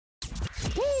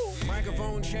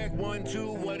Microphone check, 1,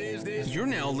 2, what is this? You're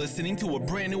now listening to a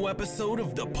brand new episode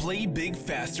of the Play Big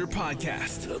Faster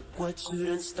podcast. Look what you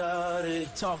done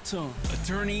started. Talk to him.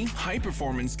 Attorney,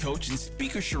 high-performance coach, and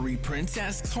speaker Cherie Prince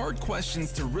asks hard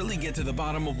questions to really get to the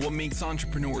bottom of what makes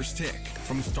entrepreneurs tick.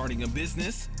 From starting a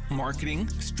business, marketing,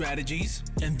 strategies,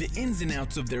 and the ins and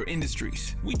outs of their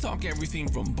industries. We talk everything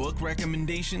from book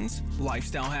recommendations,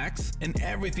 lifestyle hacks, and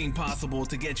everything possible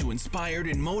to get you inspired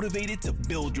and motivated to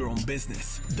build your own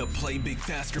business. The Play Big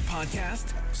Faster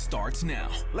podcast starts now.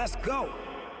 Let's go.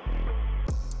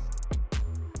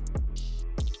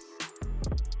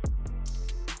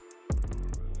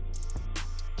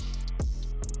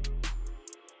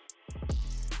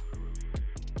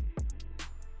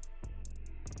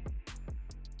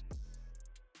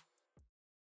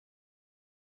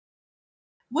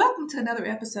 Welcome to another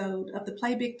episode of the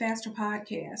Play Big Faster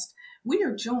podcast. We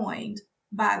are joined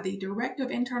by the Director of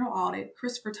Internal Audit,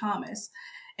 Christopher Thomas.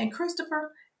 And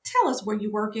Christopher, tell us where you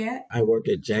work at. I work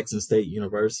at Jackson State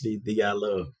University, the I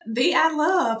Love. The I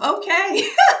Love, okay.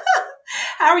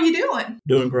 How are you doing?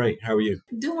 Doing great. How are you?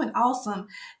 Doing awesome.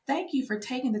 Thank you for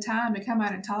taking the time to come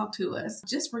out and talk to us.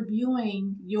 Just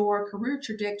reviewing your career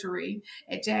trajectory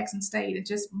at Jackson State and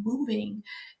just moving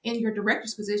in your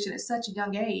director's position at such a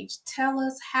young age. Tell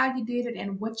us how you did it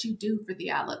and what you do for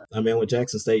the I Love. I've been with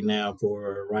Jackson State now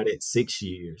for right at 6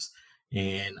 years.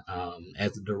 And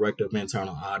as the Director of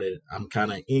Internal Audit, I'm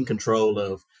kind of in control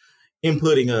of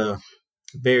inputting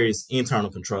various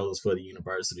internal controls for the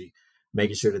university,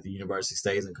 making sure that the university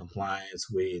stays in compliance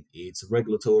with its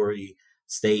regulatory,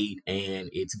 state, and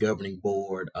its governing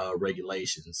board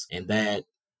regulations. And that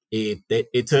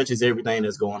it touches everything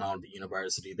that's going on at the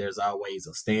university. There's always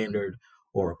a standard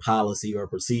or a policy or a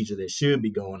procedure that should be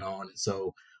going on. And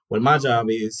so what my job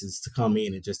is to come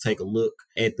in and just take a look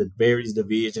at the various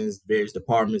divisions, various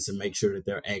departments, and make sure that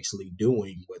they're actually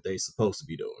doing what they're supposed to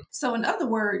be doing. So in other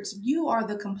words, you are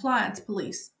the compliance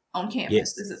police on campus.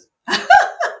 Yes. Is it?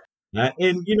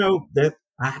 And that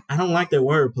I don't like that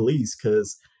word police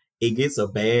because it gets a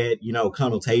bad,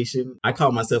 connotation. I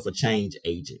call myself a change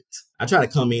agent. I try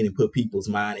to come in and put people's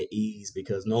mind at ease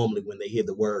because normally when they hear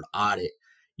the word audit,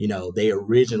 they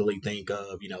originally think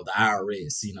of, the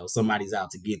IRS, somebody's out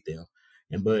to get them.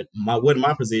 But what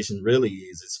my position really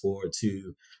is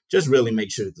to just really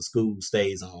make sure that the school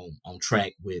stays on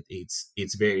track with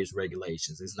its various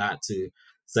regulations. It's not to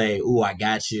say, "Oh, I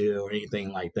got you," or anything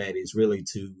like that. It's really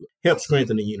to help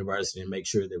strengthen the university and make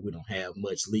sure that we don't have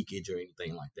much leakage or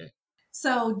anything like that.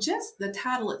 So just the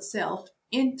title itself,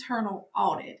 Internal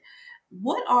Audit.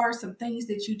 What are some things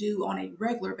that you do on a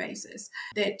regular basis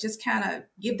that just kind of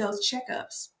give those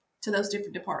checkups to those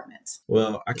different departments?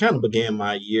 Well, I kind of began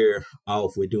my year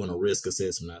off with doing a risk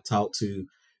assessment. I talked to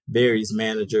various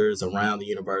managers around the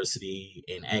university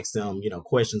and asked them,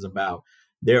 questions about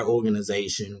their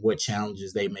organization, what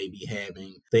challenges they may be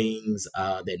having, things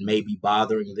that may be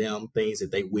bothering them, things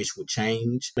that they wish would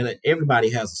change. And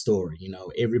everybody has a story.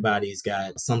 Everybody's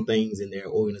got some things in their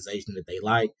organization that they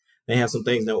like. They have some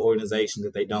things in their organization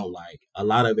that they don't like. A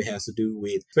lot of it has to do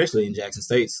with, especially in Jackson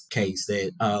State's case,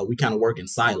 that we kind of work in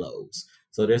silos.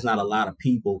 So there's not a lot of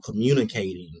people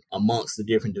communicating amongst the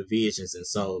different divisions. And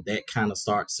so that kind of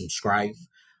starts some strife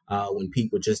when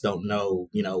people just don't know,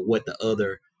 what the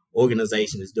other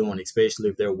organization is doing, especially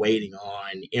if they're waiting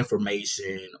on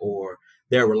information or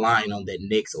they're relying on that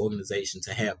next organization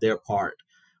to have their part.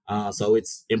 So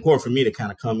it's important for me to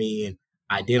kind of come in,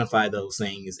 identify those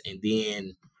things, and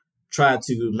then try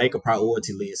to make a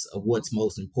priority list of what's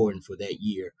most important for that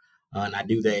year. And I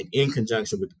do that in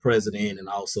conjunction with the president and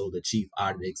also the chief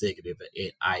audit executive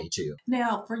at IHL.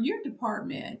 Now, for your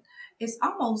department, it's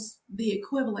almost the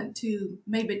equivalent to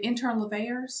maybe internal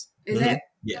affairs. Is Mm-hmm. that?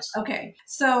 Yes. Okay.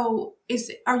 So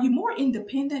are you more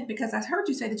independent? Because I heard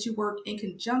you say that you work in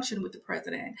conjunction with the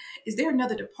president. Is there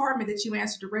another department that you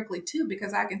answer directly to?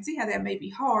 Because I can see how that may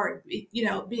be hard,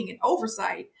 being an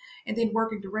oversight and then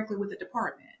working directly with the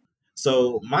department.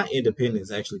 So my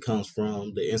independence actually comes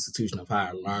from the Institution of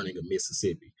Higher Learning of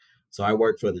Mississippi. So I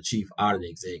work for the chief audit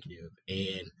executive,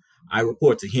 and I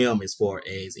report to him as far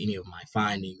as any of my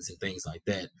findings and things like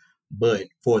that. But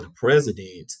for the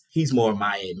president, he's more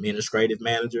my administrative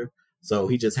manager. So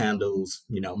he just handles,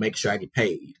 make sure I get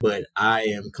paid. But I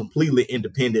am completely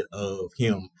independent of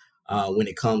him when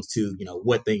it comes to,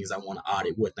 what things I want to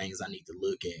audit, what things I need to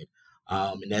look at.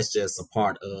 And that's just a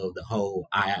part of the whole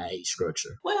IIA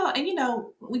structure. Well, and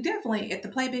we definitely, at the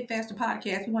Play Big Faster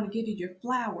podcast, we want to give you your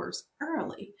flowers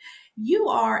early. You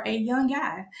are a young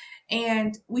guy,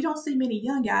 and we don't see many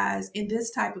young guys in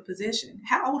this type of position.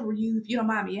 How old were you, if you don't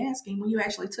mind me asking, when you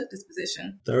actually took this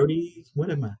position? 30, what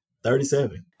am I?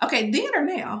 37. Okay, then or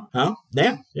now? Huh?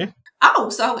 Damn. Yeah. Oh,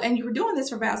 so, and you were doing this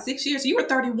for about 6 years. You were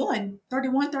 31,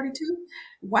 32.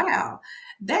 Wow.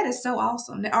 That is so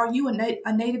awesome. Now, are you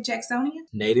a native Jacksonian?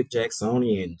 Native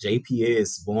Jacksonian,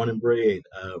 JPS, born and bred,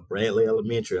 Bradley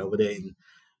Elementary over there in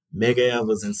Mega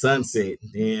Evers and Sunset.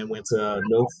 Then went to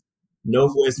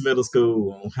Northwest Middle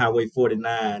School on Highway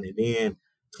 49, and then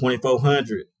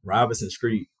 2400 Robinson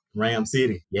Street, Ram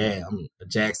City. Yeah, I'm a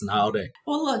Jackson all day.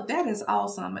 Well, look, that is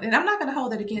awesome. And I'm not going to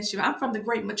hold that against you. I'm from the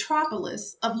great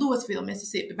metropolis of Louisville,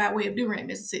 Mississippi, by way of Durant,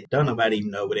 Mississippi. Don't nobody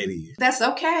even know what that is. That's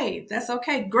okay. That's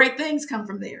okay. Great things come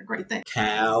from there. Great things.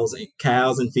 Cows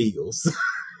and fields.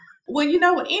 Well, you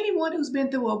know what? Anyone who's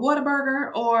been through a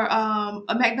Whataburger or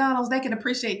a McDonald's, they can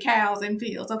appreciate cows and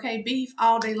fields. Okay, beef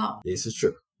all day long. This is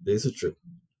true.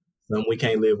 Something we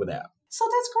can't live without. So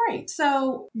that's great.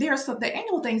 So there's the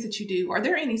annual things that you do. Are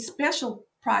there any special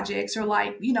projects or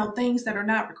things that are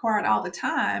not required all the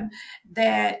time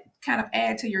that kind of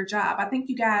add to your job? I think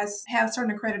you guys have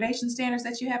certain accreditation standards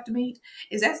that you have to meet.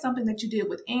 Is that something that you deal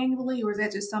with annually, or is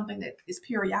that just something that is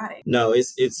periodic? No,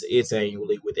 it's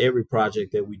annually. With every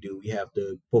project that we do, we have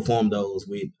to perform those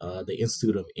with the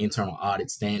Institute of Internal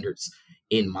Audit standards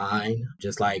in mind.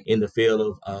 Just like in the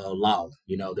field of law,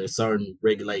 there's certain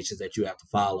regulations that you have to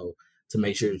follow to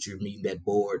make sure that you're meeting that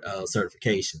board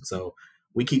certification. So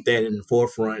we keep that in the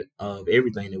forefront of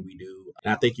everything that we do.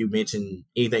 And I think you mentioned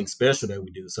anything special that we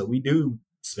do. So we do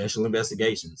special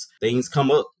investigations. Things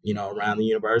come up, around the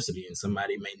university, and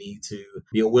somebody may need to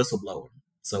be a whistleblower.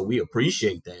 So we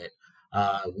appreciate that.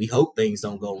 We hope things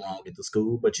don't go wrong at the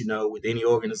school, but with any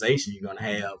organization, you're going to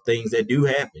have things that do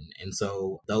happen. And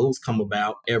so those come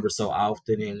about ever so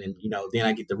often. And then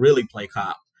I get to really play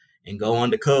cop and go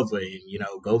undercover and,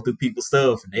 go through people's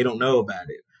stuff and they don't know about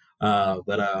it.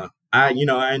 But I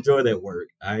enjoy that work.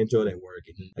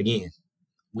 And again,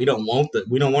 we don't want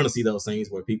to see those things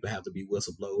where people have to be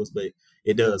whistleblowers, but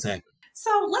it does happen.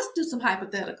 So let's do some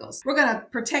hypotheticals. We're going to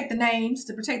protect the names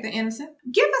to protect the innocent.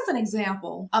 Give us an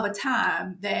example of a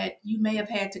time that you may have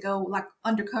had to go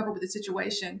undercover with a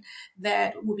situation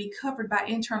that will be covered by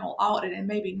internal audit and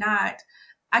maybe not.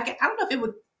 I don't know if it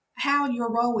would, how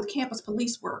your role with campus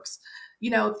police works.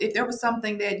 If there was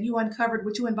something that you uncovered,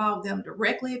 would you involve them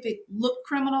directly if it looked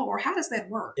criminal, or how does that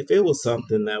work? If it was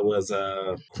something that was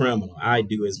criminal, I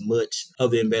do as much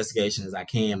of the investigation as I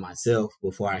can myself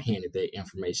before I handed that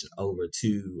information over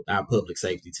to our public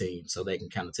safety team so they can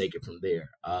kind of take it from there.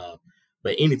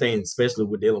 But anything, especially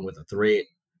with dealing with a threat,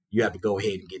 you have to go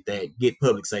ahead and get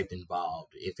public safety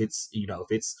involved. If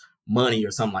it's money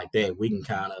or something like that, we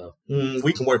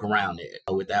can work around it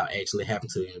without actually having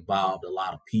to involve a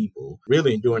lot of people.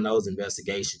 Really, during those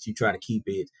investigations, you try to keep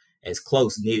it as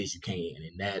close knit as you can,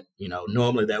 and that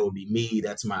normally that would be me.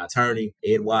 That's my attorney,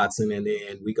 Ed Watson, and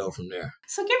then we go from there.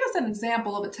 So, give us an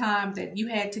example of a time that you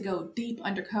had to go deep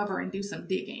undercover and do some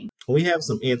digging. We have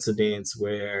some incidents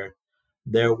where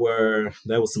there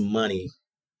was some money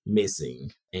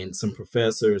missing, and some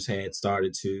professors had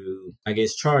started to,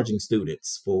 charging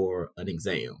students for an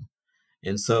exam.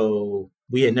 And so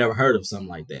we had never heard of something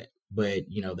like that. But,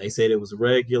 they said it was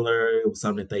regular. It was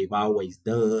something that they've always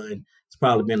done. It's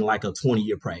probably been like a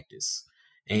 20-year practice.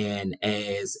 And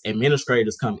as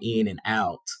administrators come in and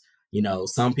out,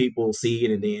 some people see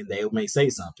it and then they may say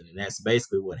something. And that's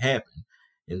basically what happened.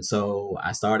 And so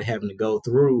I started having to go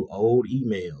through old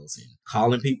emails and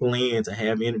calling people in to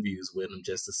have interviews with them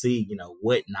just to see,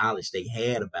 what knowledge they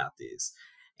had about this.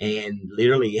 And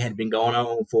literally it had been going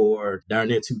on for darn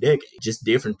near 2 decades, just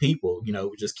different people,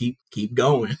 just keep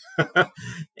going.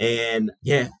 And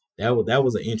yeah, that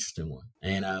was an interesting one.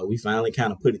 And we finally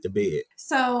kind of put it to bed.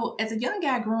 So as a young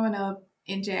guy growing up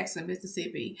in Jackson,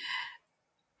 Mississippi,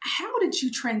 how did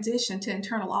you transition to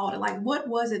internal audit? What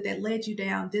was it that led you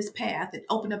down this path and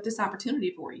opened up this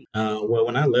opportunity for you? Well,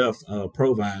 when I left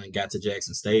Provine and got to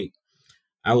Jackson State,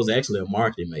 I was actually a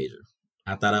marketing major.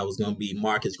 I thought I was going to be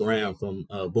Marcus Graham from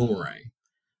Boomerang.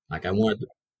 I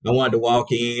wanted to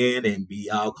walk in and be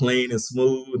all clean and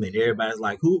smooth, and everybody's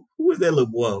like, "Who is that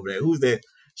little boy over there? Who's that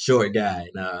short guy?"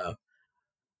 And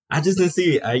I just didn't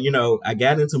see it. I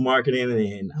got into marketing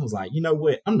and I was like, you know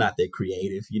what? I'm not that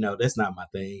creative. That's not my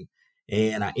thing.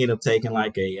 And I ended up taking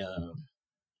like a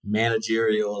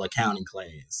managerial accounting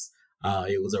class.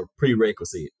 It was a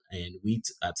prerequisite. And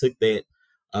I took that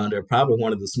under probably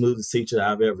one of the smoothest teachers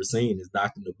I've ever seen is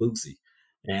Dr. Nabusi.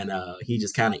 And he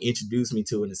just kind of introduced me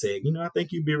to it and said, I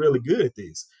think you'd be really good at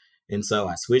this. And so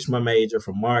I switched my major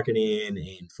from marketing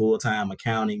and full-time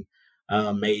accounting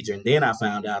major. And then I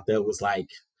found out there's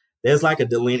like a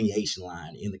delineation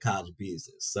line in the College of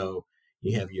Business. So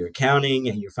you have your accounting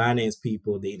and your finance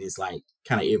people, then it's like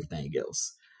kind of everything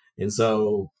else. And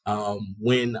so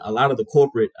when a lot of the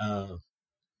corporate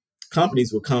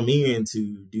companies would come in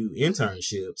to do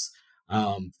internships,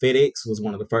 FedEx was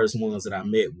one of the first ones that I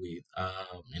met with,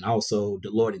 and also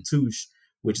Deloitte and Touche,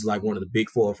 which is like one of the big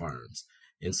four firms.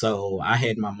 And so I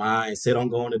had my mind set on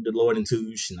going to Deloitte and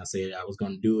Touche, and I said I was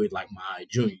going to do it like my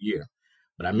junior year.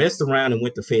 But I messed around and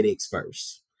went to FedEx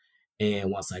first. And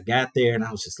once I got there, and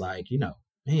I was just like,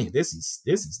 man, this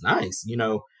is nice.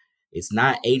 It's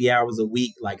not 80 hours a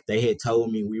week like they had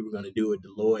told me we were going to do at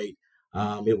Deloitte.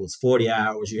 It was 40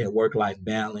 hours. You had work-life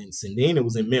balance, and then it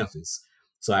was in Memphis,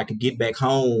 so I could get back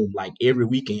home like every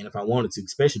weekend if I wanted to,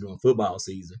 especially during football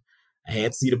season. I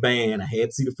had to see the band. I had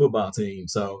to see the football team.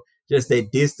 So just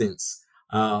that distance.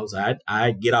 So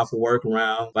I'd get off of work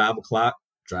around 5 o'clock,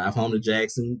 drive home to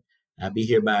Jackson. I'd be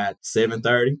here by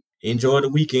 7:30. Enjoy the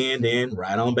weekend, and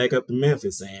right on back up to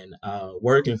Memphis. And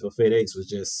working for FedEx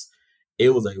was it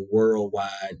was a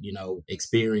worldwide,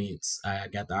 experience. I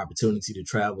got the opportunity to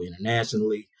travel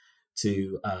internationally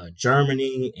to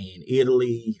Germany and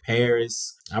Italy,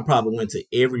 Paris. I probably went to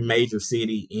every major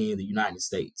city in the United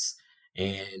States.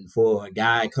 And for a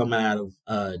guy coming out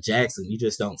of Jackson, you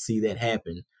just don't see that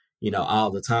happen,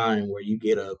 all the time, where you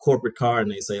get a corporate card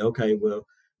and they say, okay, well,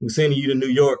 we're sending you to New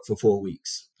York for 4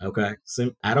 weeks. Okay.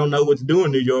 So I don't know what to do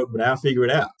in New York, but I'll figure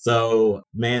it out. So,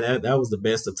 man, that was the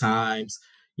best of times,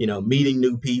 meeting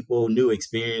new people, new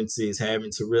experiences,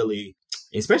 having to really,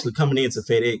 especially coming into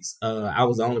FedEx. I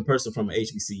was the only person from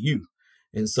HBCU.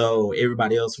 And so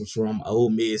everybody else was from Ole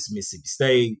Miss, Mississippi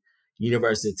State,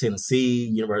 University of Tennessee,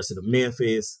 University of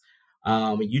Memphis.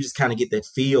 And you just kind of get that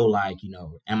feel like,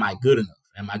 am I good enough?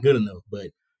 Am I good enough?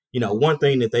 But one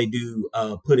thing that they do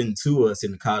put into us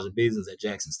in the College of Business at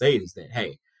Jackson State is that,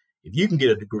 hey, if you can get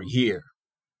a degree here,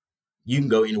 you can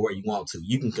go anywhere you want to.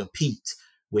 You can compete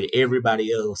with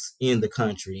everybody else in the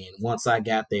country. And once I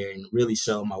got there and really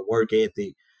showed my work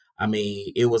ethic, I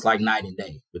mean, it was like night and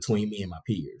day between me and my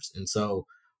peers. And so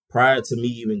prior to me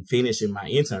even finishing my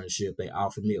internship, they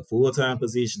offered me a full-time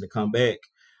position to come back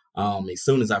as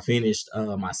soon as I finished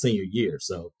my senior year.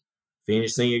 So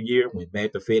finished senior year, went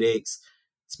back to FedEx,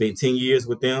 spent 10 years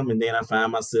with them, and then I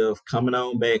find myself coming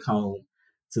on back home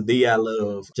to the I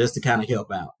love just to kind of help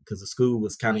out because the school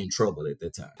was kind of in trouble at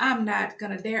that time. I'm not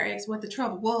going to dare ask what the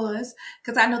trouble was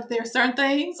because I know that there are certain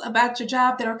things about your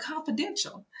job that are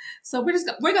confidential. So we're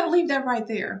going to leave that right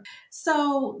there.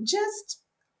 So just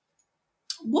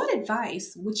what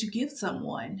advice would you give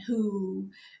someone who,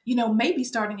 may be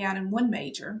starting out in one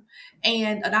major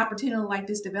and an opportunity like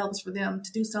this develops for them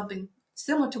to do something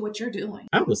similar to what you're doing?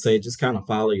 I would say just kind of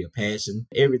follow your passion.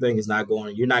 Everything is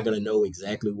you're not going to know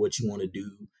exactly what you want to do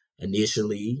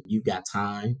initially. You got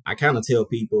time. I kind of tell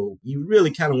people you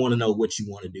really kind of want to know what you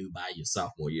want to do by your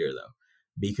sophomore year, though,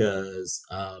 because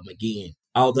again,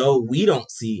 although we don't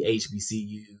see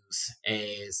HBCUs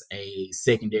as a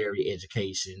secondary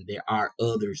education, there are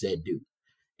others that do.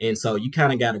 And so you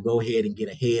kind of got to go ahead and get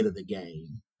ahead of the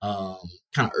game kind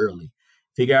of early.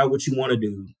 Figure out what you want to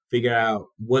do. Figure out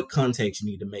what context you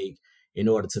need to make in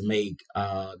order to make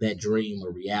that dream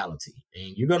a reality.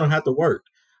 And you're going to have to work.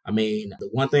 I mean, the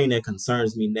one thing that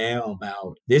concerns me now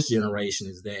about this generation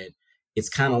is that it's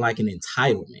kind of like an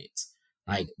entitlement.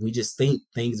 Like we just think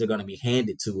things are going to be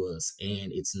handed to us,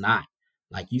 and it's not.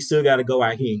 Like you still got to go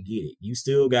out here and get it. You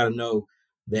still got to know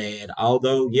that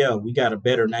although, yeah, we got a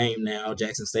better name now,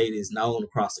 Jackson State is known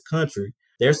across the country,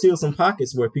 there's still some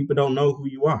pockets where people don't know who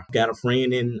you are. Got a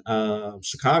friend in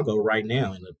Chicago right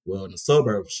now, in the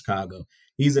suburb of Chicago.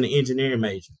 He's an engineering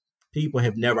major. People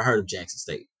have never heard of Jackson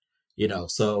State,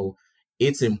 so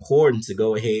it's important to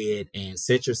go ahead and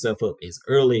set yourself up as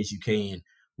early as you can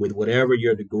with whatever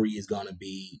your degree is going to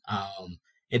be.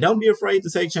 And don't be afraid to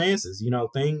take chances.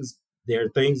 There are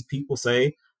things people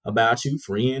say about you,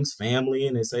 friends, family,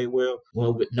 and they say, well,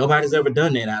 nobody's ever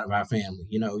done that out of our family.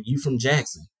 You from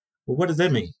Jackson. Well, what does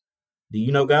that mean? Do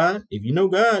you know God? If you know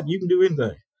God, you can do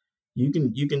anything.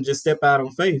 You can just step out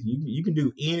on faith. You can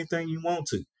do anything you want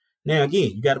to. Now,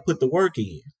 again, you got to put the work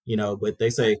in, but they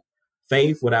say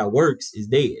faith without works is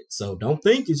dead. So don't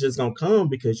think it's just going to come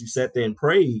because you sat there and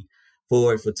prayed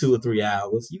for it for 2 or 3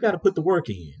 hours. You got to put the work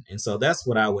in. And so that's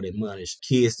what I would admonish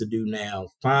kids to do now.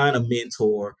 Find a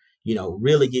mentor,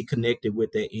 really get connected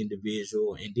with that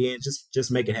individual and then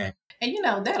just make it happen.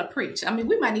 And that'll preach. I mean,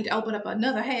 we might need to open up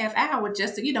another half hour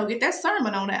just to, get that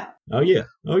sermon on out. Oh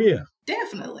yeah.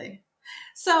 Definitely.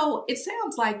 So it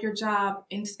sounds like your job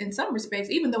in some respects,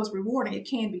 even though it's rewarding, it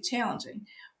can be challenging.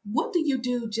 What do you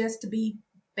do just to be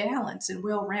balanced and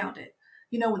well-rounded?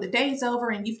 When the day's over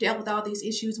and you've dealt with all these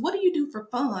issues, what do you do for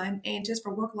fun and just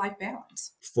for work-life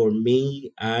balance? For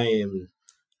me,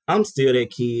 I'm still that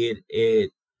kid at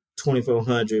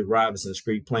 2400 Robinson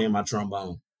Street playing my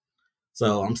trombone.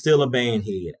 So I'm still a band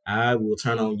head. I will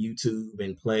turn on YouTube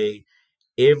and play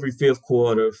every fifth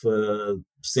quarter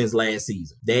since last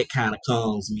season. That kind of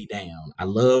calms me down. I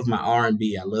love my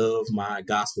R&B. I love my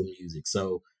gospel music.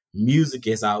 So music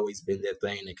has always been that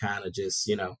thing that kind of just,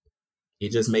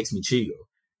 it just makes me chill.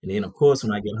 And then, of course,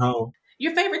 when I get home.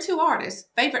 Your favorite two artists,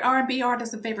 favorite R&B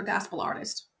artist and favorite gospel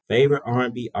artist? Favorite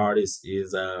R&B artist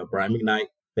is Brian McKnight.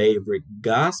 Favorite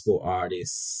gospel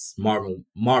artist, Marvin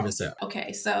Sapp.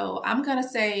 Okay, so I'm going to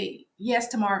say yes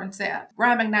to Marvin Sapp.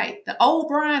 Brian McKnight, the old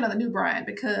Brian or the new Brian?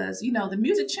 Because, the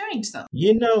music changed some.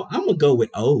 I'm going to go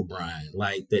with old Brian.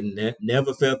 Like the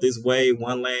Never Felt This Way,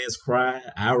 One Last Cry,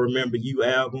 I Remember You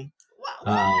album.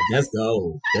 That's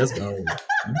gold. That's gold.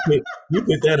 You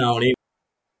put that on it.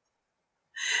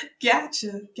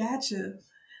 Gotcha.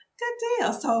 Good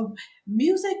deal. So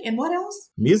music and what else?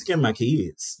 Music and my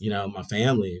kids, my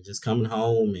family, just coming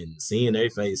home and seeing their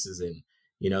faces and,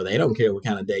 they don't care what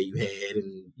kind of day you had.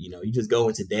 And, you just go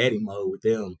into daddy mode with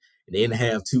them. And then to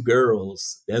have two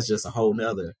girls, that's just a whole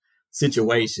nother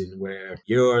situation where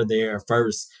you're their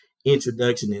first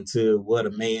introduction into what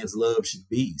a man's love should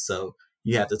be. So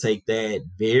you have to take that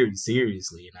very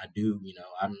seriously. And I do,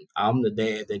 I'm the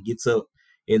dad that gets up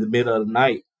in the middle of the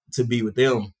night to be with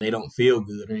them. They don't feel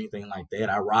good or anything like that.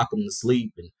 I rock them to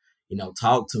sleep and,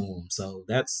 talk to them. So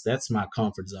that's my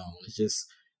comfort zone. It's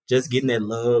just getting that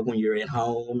love when you're at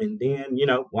home. And then,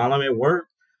 while I'm at work,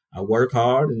 I work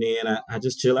hard and then I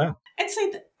just chill out. And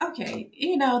say, okay,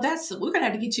 we're going to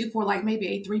have to get you for like maybe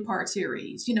a 3-part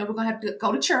series. We're going to have to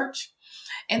go to church.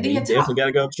 And then definitely got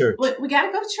to go to church. We got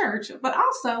to go to church. But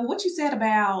also what you said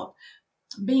about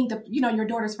being your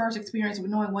daughter's first experience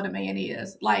with knowing what a man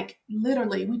is. Like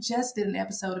literally, we just did an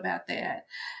episode about that,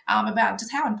 about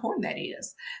just how important that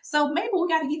is. So maybe we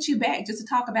got to get you back just to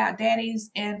talk about daddies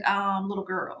and little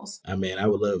girls. I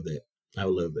would love that.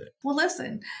 Well,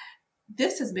 listen,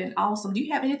 this has been awesome. Do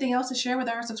you have anything else to share with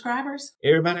our subscribers?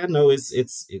 Everybody, I know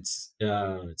it's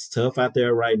tough out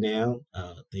there right now.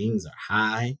 Things are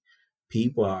high.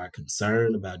 People are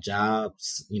concerned about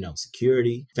jobs,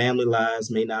 security. Family lives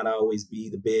may not always be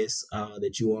the best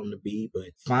that you want them to be, but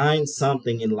find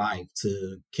something in life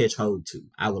to catch hold to.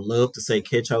 I would love to say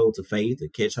catch hold to faith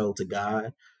and catch hold to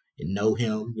God and know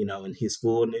him, in his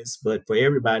fullness. But for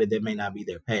everybody, that may not be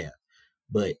their path.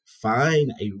 But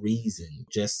find a reason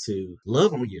just to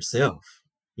love on yourself,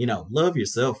 love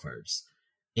yourself first.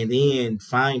 And then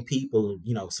find people,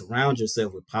 surround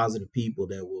yourself with positive people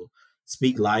that will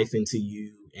speak life into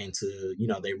you and to,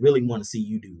 they really want to see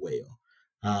you do well.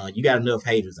 You got enough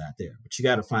haters out there, but you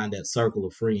got to find that circle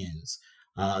of friends,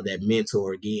 that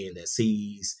mentor again, that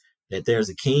sees that there's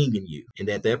a king in you and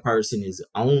that person is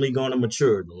only going to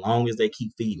mature the long as they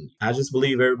keep feeding you. I just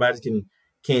believe everybody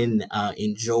can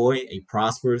enjoy a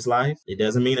prosperous life. It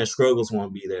doesn't mean that struggles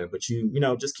won't be there, but you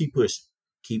just keep pushing.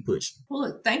 Keep pushing. Well,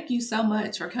 look, thank you so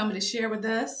much for coming to share with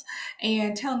us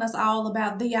and telling us all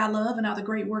about Thee I Love and all the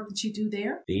great work that you do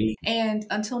there. And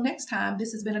until next time,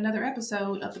 this has been another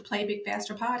episode of the Play Big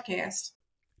Faster podcast.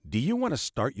 Do you want to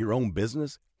start your own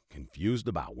business? Confused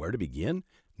about where to begin?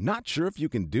 Not sure if you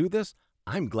can do this?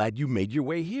 I'm glad you made your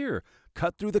way here.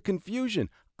 Cut through the confusion.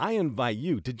 I invite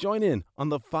you to join in on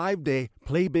the 5-day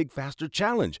Play Big Faster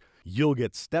Challenge. You'll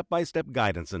get step-by-step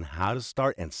guidance on how to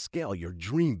start and scale your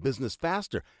dream business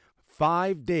faster.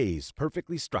 5 days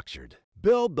perfectly structured.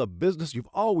 Build the business you've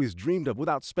always dreamed of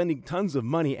without spending tons of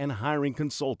money and hiring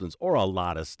consultants or a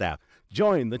lot of staff.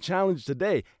 Join the challenge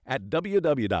today at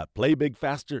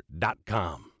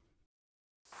www.playbigfaster.com.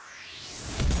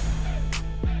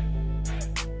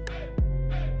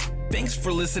 Thanks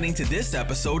for listening to this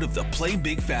episode of the Play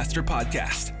Big Faster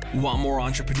podcast. Want more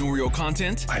entrepreneurial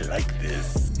content? I like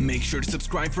this. Make sure to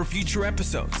subscribe for future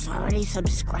episodes. Already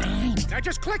subscribed. I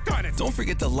just clicked on it. Don't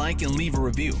forget to like and leave a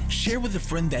review. Share with a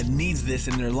friend that needs this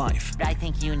in their life. I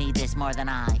think you need this more than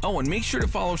I. Oh, and make sure to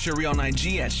follow Cherie on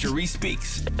IG at Cherie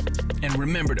Speaks. And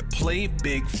remember to play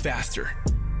big faster.